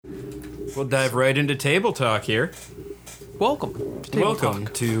We'll dive right into table talk here. Welcome to Table Welcome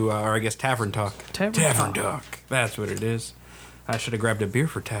Talk. to, or I guess, Tavern Talk. Tavern Talk. That's what it is. I should have grabbed a beer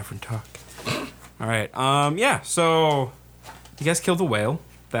for Tavern Talk. All right. Yeah, so you guys killed the whale.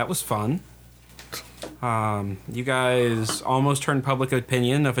 That was fun. You guys almost turned public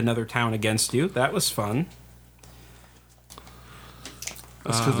opinion of another town against you. That was fun.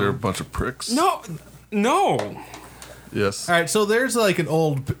 That's because they're a bunch of pricks. No. Yes. All right, so there's like an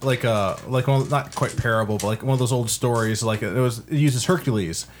old, like one, not quite parable, but like one of those old stories. Like it uses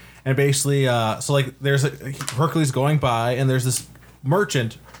Hercules, and basically, so like there's a Hercules going by, and there's this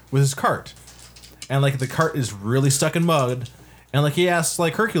merchant with his cart, and like the cart is really stuck in mud, and like he asks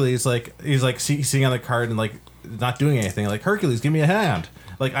like Hercules, like he's like sitting on the cart and like not doing anything, like Hercules, give me a hand.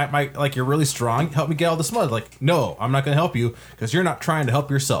 Like you're really strong. Help me get all this mud. Like, no, I'm not going to help you because you're not trying to help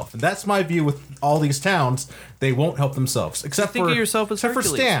yourself. And that's my view with all these towns. They won't help themselves, except Think for of yourself as except for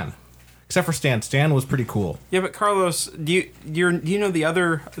Hercules. Stan. Except for Stan. Stan was pretty cool. Yeah, but Carlos, do you know the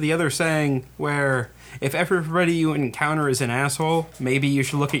other saying where if everybody you encounter is an asshole, maybe you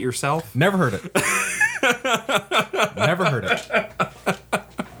should look at yourself? Never heard it. Never heard it.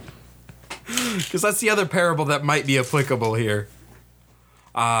 Because that's the other parable that might be applicable here.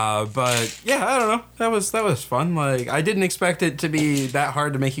 But yeah, I don't know. That was fun. Like, I didn't expect it to be that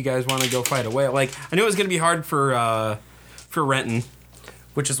hard to make you guys want to go fight a whale. Like, I knew it was gonna be hard for Renton.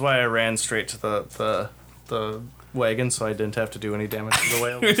 Which is why I ran straight to the wagon, so I didn't have to do any damage to the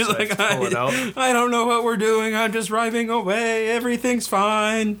whale. He's So I like, had to pull it out. I don't know what we're doing. I'm just driving away. Everything's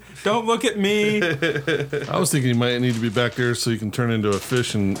fine. Don't look at me. I was thinking you might need to be back there so you can turn into a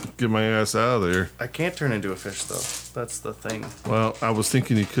fish and get my ass out of there. I can't turn into a fish, though. That's the thing. Well, I was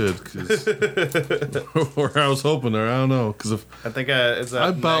thinking you could, cause or I was hoping there. I don't know, because I think I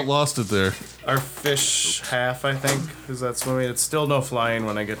about lost it there. our fish half, I think, is that swimming. It's still no flying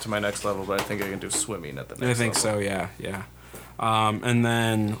when I get to my next level, but I think I can do swimming at the next level. I think so. Yeah. And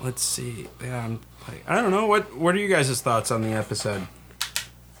then let's see. Yeah, I don't know. What are you guys' thoughts on the episode?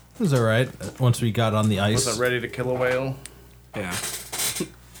 It was all right once we got on the ice. Wasn't ready to kill a whale. Yeah.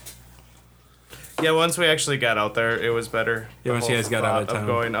 Yeah, once we actually got out there, it was better. Yeah, once you guys got out of town.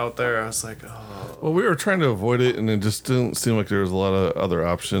 going out there, I was like, oh. Well, we were trying to avoid it, and it just didn't seem like there was a lot of other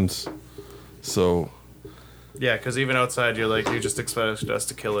options. So, Yeah, because even outside, you're like, you just expected us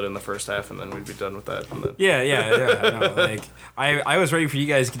to kill it in the first half, and then we'd be done with that. And then... Yeah. No, like I was ready for you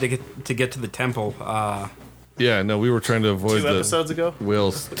guys to get to the temple. yeah, no, we were trying to avoid 2 episodes ago?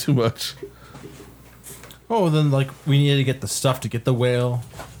 whales too much. Oh, then like we needed to get the stuff to get the whale.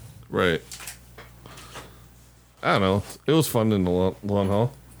 Right. I don't know. It was fun in the long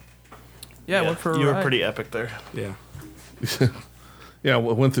haul. Yeah, I went for a You were ride. pretty epic there. Yeah. Yeah, I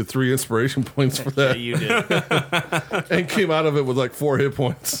went through 3 inspiration points for Yeah, that, you did. and came out of it with like 4 hit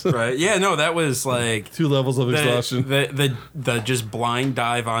points. Right. Yeah. No, that was like 2 levels of exhaustion. the just blind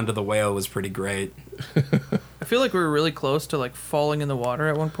dive onto the whale was pretty great. I feel like we were really close to like falling in the water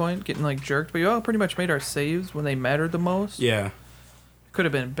at one point, getting like jerked. But we all pretty much made our saves when they mattered the most. Yeah. Could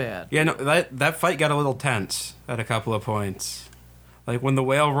have been bad. Yeah. No, that fight got a little tense at a couple of points. Like when the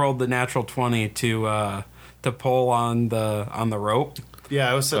whale rolled the natural 20 to pull on the rope. Yeah,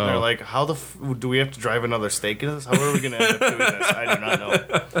 I was sitting there Oh. like, how do we have to drive another stake into this? How are we going to end up doing this? I do not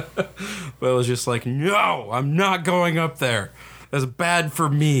know. But it was just like, no, I'm not going up there. That's bad for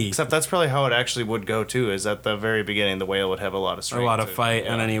me. Except that's probably how it actually would go, too, is at the very beginning, the whale would have a lot of A strength. lot of too. fight,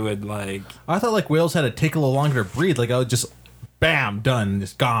 Yeah. and then he would like. I thought like whales had to take a little longer to breathe. Like I was just, bam, done,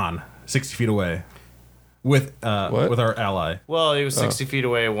 just gone, 60 feet away, with our ally. Well, he was 60 feet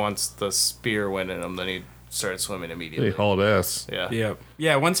away once the spear went in him, then he started swimming They immediately. hauled ass. Yeah.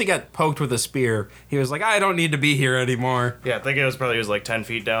 Yeah. Once he got poked with a spear, he was like, I don't need to be here anymore. Yeah, I think it was probably he was like 10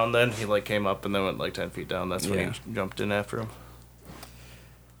 feet down then. He like came up and then went like 10 feet down. That's when Yeah. he jumped in after him.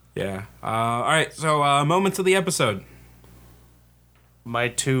 Yeah. All right. So moments of the episode. My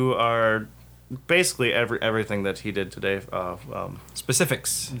 2 are basically everything that he did today.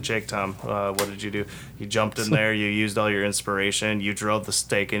 Specifics. Jake Tom, what did you do? You jumped in there, you used all your inspiration, you drove the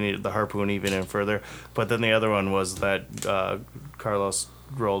stake and the harpoon even in further. But then the other one was that Carlos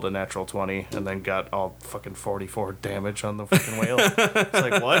rolled a natural 20 and then got all fucking 44 damage on the fucking whale. It's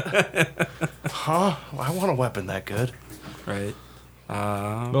like, what? Huh? I want a weapon that good. Right.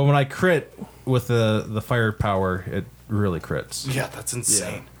 But when I crit with the firepower, it really crits. Yeah, that's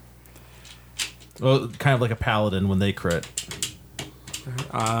insane. Well, kind of like a paladin when they crit.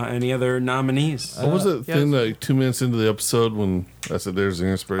 Any other nominees? What was it yes. thing like 2 minutes into the episode when I said there's the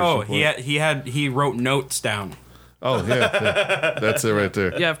inspiration? Oh, point? he wrote notes down. Oh yeah, that's it right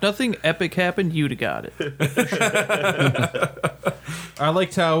there. Yeah, if nothing epic happened, you'd have got it. I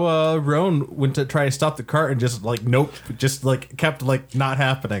liked how Roan went to try to stop the cart and just like nope, just like kept like not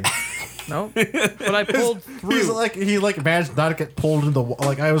happening. No, but I pulled through. He managed not to get pulled into the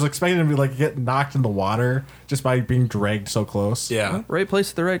like I was expecting him to like get knocked in the water just by being dragged so close. Yeah. Right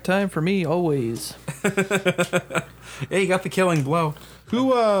place at the right time for me, always. Yeah, you got the killing blow. Who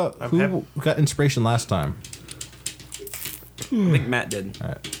got inspiration last time? I think Matt did.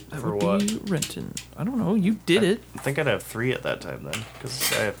 That For would what? be Renton. I don't know. You did it. I think I'd have 3 at that time then,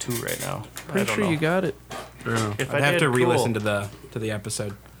 because I have 2 right now. I Pretty don't sure know. you got it. If I'd I have did, to re-listen cool. to the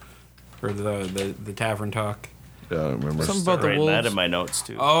episode or the tavern talk. Yeah, I remember. Something Start about the writing that wolves. in my notes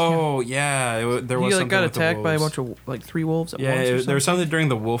too. Oh yeah, there was You something got with the attacked by a wolves. bunch of like 3 wolves at Yeah, once. Or there was something? something during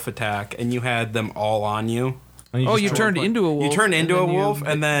the wolf attack, and you had them all on you. And Oh, just you tried- turned into a wolf. You turned into a and then wolf,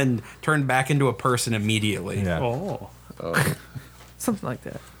 and then turned back into a person immediately. Yeah. Oh. something like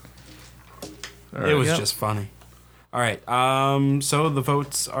that. It was Yep. just funny. All right. So the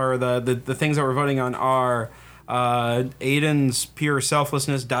votes are the things that we're voting on are Aiden's pure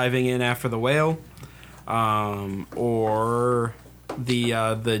selflessness diving in after the whale, or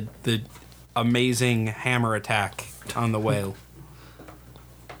the amazing hammer attack on the whale.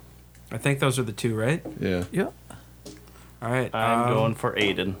 I think those are the 2, right? Yeah. Yeah. All right. I'm going for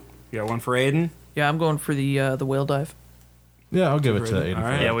Aiden. You got one for Aiden. Yeah, I'm going for the whale dive. Yeah, I'll give it to Aiden. All for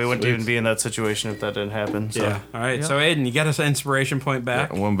right. that. Yeah, we wouldn't Sweet. even be in that situation if that didn't happen. So. Yeah. All right. Yeah. So Aiden, you got us an inspiration point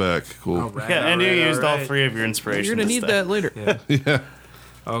back. Yeah, one back. Cool. All right, Yeah, and all you right, used all all right. 3 of your inspiration. You're gonna this need time. that later. Yeah.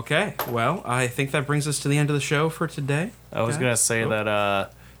 Okay. Well, I think that brings us to the end of the show for today. I was Okay. gonna say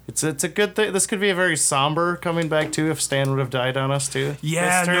that it's a good thing. This could be a very somber coming back too if Stan would have died on us too.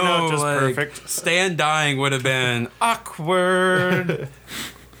 Yeah, this turned no, out just like, perfect. Stan dying would have been awkward.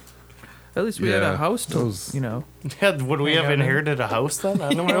 At least we had Yeah, a house that to, was- Yeah, would we have Yeah, inherited a house then?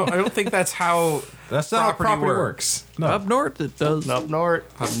 I don't know. I don't think that's how That's not how property works. works. No, Up north, it does. Up north.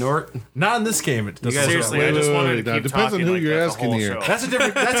 Up north. not in this game. It doesn't. guys Seriously, Wait, I just wait, wanted wait, to now, keep depends on talking who like you're that asking the whole here. show. That's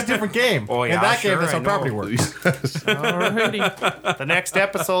a different game. Oh, yeah, in that sure, game, that's I how property know. works. Alrighty. The next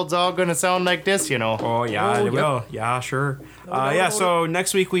episode's all gonna sound like this, you know. Oh yeah, Oh, it will. Yeah, sure. Yeah. So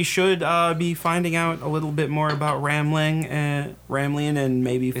next week we should be finding out a little bit more about Ramling and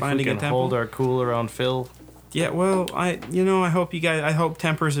maybe If we finding a can temple. hold our cool around Phil. Yeah. Well, I hope you guys. I hope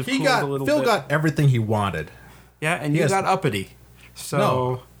tempers have He cooled got a little Phil bit. got everything he wanted. Yeah, and you Yes. got uppity.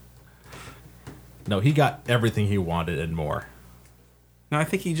 So No, he got everything he wanted and more. no, I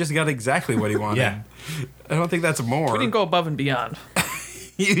think he just got exactly what he wanted. Yeah. I don't think that's more. We didn't go above and beyond.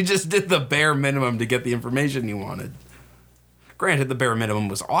 You just did the bare minimum to get the information you wanted. Granted, the bare minimum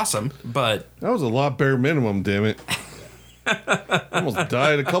was awesome, but That was a lot bare minimum, damn it. Almost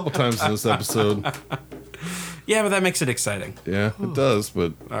died a couple times in this episode. yeah, but that makes it exciting. Yeah, it does,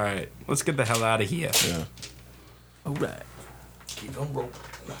 but All right, let's get the hell out of here. yeah. Alright. Keep on rolling.